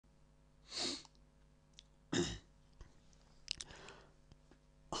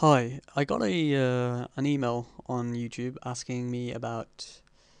Hi, I got an email on YouTube asking me about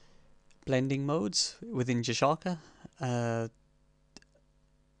blending modes within Jahshaka. Uh,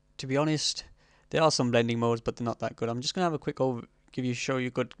 to be honest, there are some blending modes, but they're not that good. I'm just gonna have a quick show you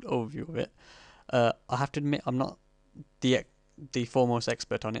a good overview of it. I have to admit, I'm not the foremost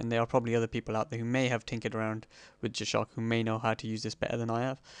expert on it, and there are probably other people out there who may have tinkered around with Jahshaka who may know how to use this better than I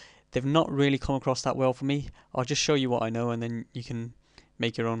have. They've not really come across that well for me. I'll just show you what I know, and then you can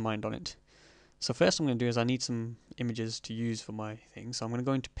make your own mind on it. So first I'm going to do is I need some images to use for my thing. So I'm going to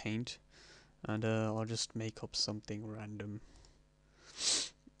go into Paint and I'll just make up something random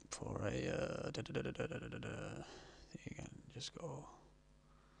for a thing and just go.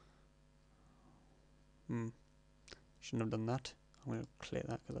 Shouldn't have done that. I'm going to clear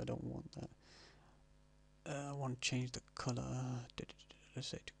that because I don't want that. I want to change the color. Let's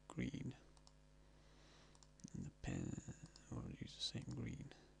say to green. And the pen, we'll use the same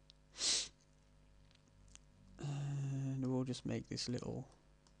green. And we'll just make this little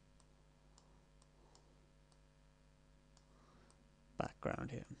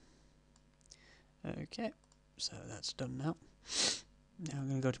background here. Okay, so that's done now. Now I'm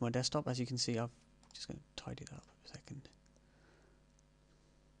going to go to my desktop. As you can see, I'm just going to tidy that up a second.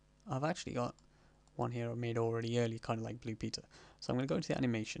 I've actually got one here I made already early, kind of like Blue Peter. So I'm going to go into the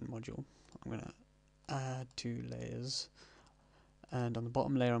animation module. I'm going to add 2 layers. And on the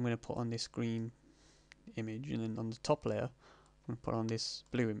bottom layer, I'm going to put on this green image, and then on the top layer I'm going to put on this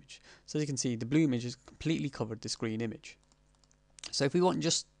blue image. So as you can see, the blue image has completely covered this green image. So if we want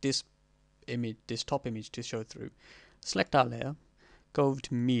just this image, this top image to show through, select our layer, go over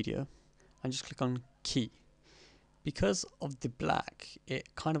to media and just click on key. Because of the black,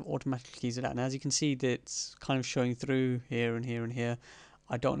 it kind of automatically keys it out, and as you can see, it's kind of showing through here and here and here.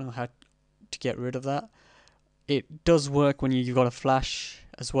 I don't know how to get rid of that. It does work when you've got a flash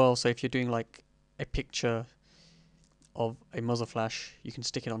as well, so if you're doing like a picture of a muzzle flash, you can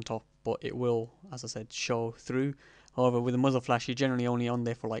stick it on top, but it will, as I said, show through. However, with a muzzle flash, you're generally only on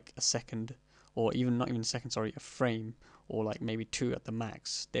there for like a second, or even not even a second, sorry, a frame, or like maybe 2 at the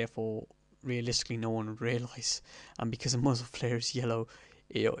max. Therefore, realistically, no one would realize. And because a muzzle flare is yellow,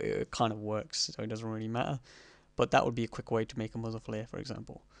 it kind of works, so it doesn't really matter. But that would be a quick way to make a muzzle flare, for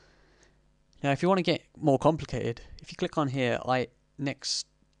example. Now, if you want to get more complicated, if you click on here, under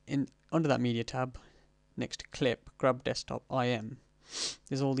that media tab, next to clip, grab desktop, IM.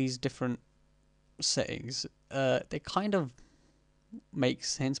 There's all these different settings. They kind of make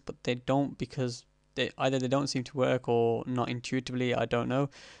sense, but they don't, because either they don't seem to work or not intuitively, I don't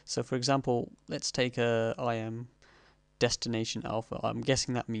know. So for example, let's take a IM destination alpha. I'm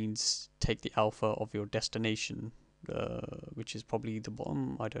guessing that means take the alpha of your destination, which is probably the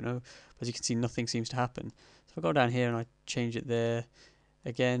bottom, I don't know. But as you can see, nothing seems to happen. So if I go down here and I change it there,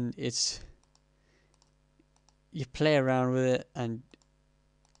 again, you play around with it, and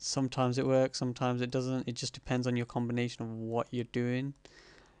sometimes it works, sometimes it doesn't. It just depends on your combination of what you're doing.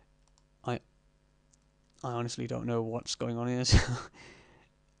 I honestly don't know what's going on here.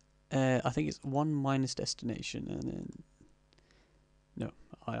 I think it's 1 minus destination, and then no,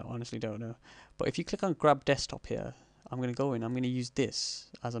 I honestly don't know. But if you click on grab desktop here, I'm going to go in, I'm going to use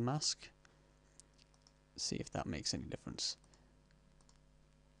this as a mask. See if that makes any difference.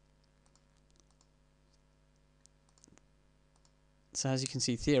 So as you can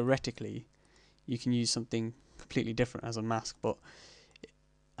see, theoretically, you can use something completely different as a mask, but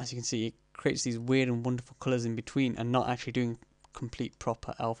as you can see, it creates these weird and wonderful colors in between and not actually doing complete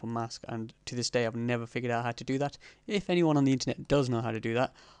proper alpha mask. And to this day, I've never figured out how to do that. If anyone on the internet does know how to do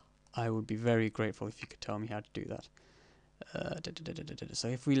that, I would be very grateful if you could tell me how to do that. So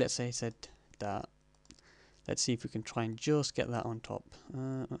if we, let's say, said that, let's see if we can try and just get that on top.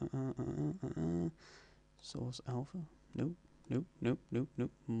 Source alpha, nope. Nope.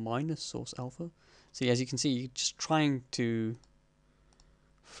 Minus source alpha. See, as you can see, you're just trying to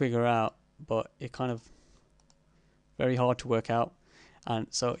figure out, but it kind of very hard to work out. And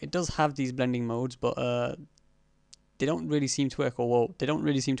so it does have these blending modes, but they don't really seem to work, or well, they don't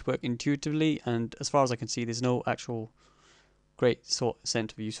really seem to work intuitively. And as far as I can see, there's no actual great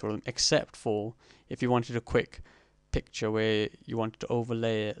sense of use for them, except for if you wanted a quick picture where you wanted to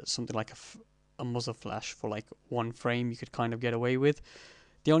overlay something like a muzzle flash for like 1 frame, you could kind of get away with.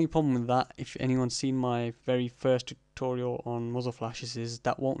 The only problem with that, if anyone's seen my very first tutorial on muzzle flashes, is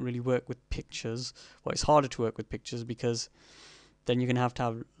that won't really work with pictures. Well, it's harder to work with pictures because then you're going to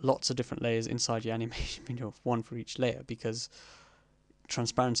have lots of different layers inside your animation video, 1 for each layer, because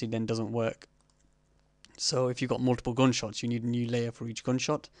transparency then doesn't work. So if you've got multiple gunshots, you need a new layer for each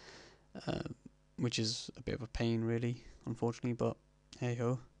gunshot, which is a bit of a pain really, unfortunately, but hey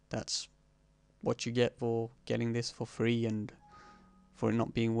ho. that's what you get for getting this for free and for it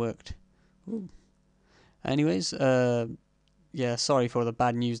not being worked. Ooh. Anyways, yeah, sorry for the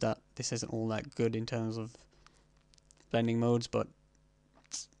bad news that this isn't all that good in terms of blending modes, but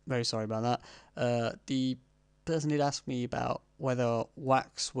very sorry about that. The person did ask me about whether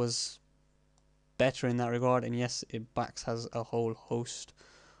Wax was better in that regard, and yes, Wax has a whole host,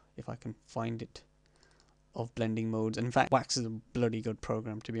 if I can find it, of blending modes. And in fact, Wax is a bloody good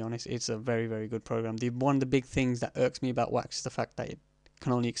program, to be honest. It's a very, very good program. One of the big things that irks me about Wax is the fact that it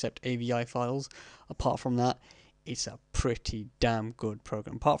can only accept AVI files. Apart from that, it's a pretty damn good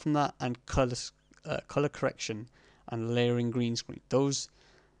program. Apart from that, and color correction and layering green screen, those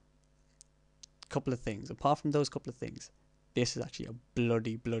couple of things. Apart from those couple of things, this is actually a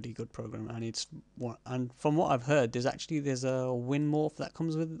bloody good program. And from what I've heard, there's a win morph that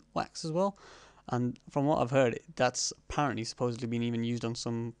comes with Wax as well. And from what I've heard, that's apparently supposedly been even used on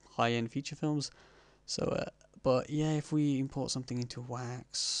some high-end feature films. So, but yeah, if we import something into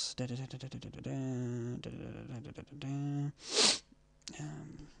Wax,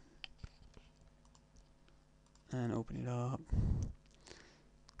 and open it up.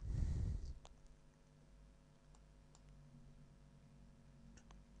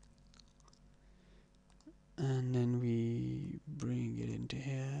 And then we bring it into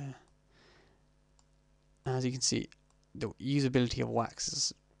here. As you can see, the usability of Wax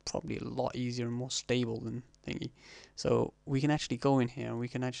is probably a lot easier and more stable than thingy. So we can actually go in here and we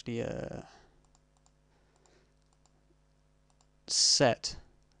can actually set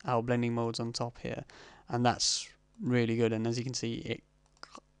our blending modes on top here, and that's really good. And as you can see, it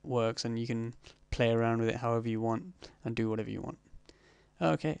works and you can play around with it however you want and do whatever you want.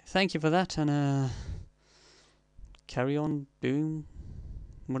 Okay, thank you for that, and carry on doing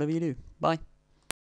whatever you do. Bye.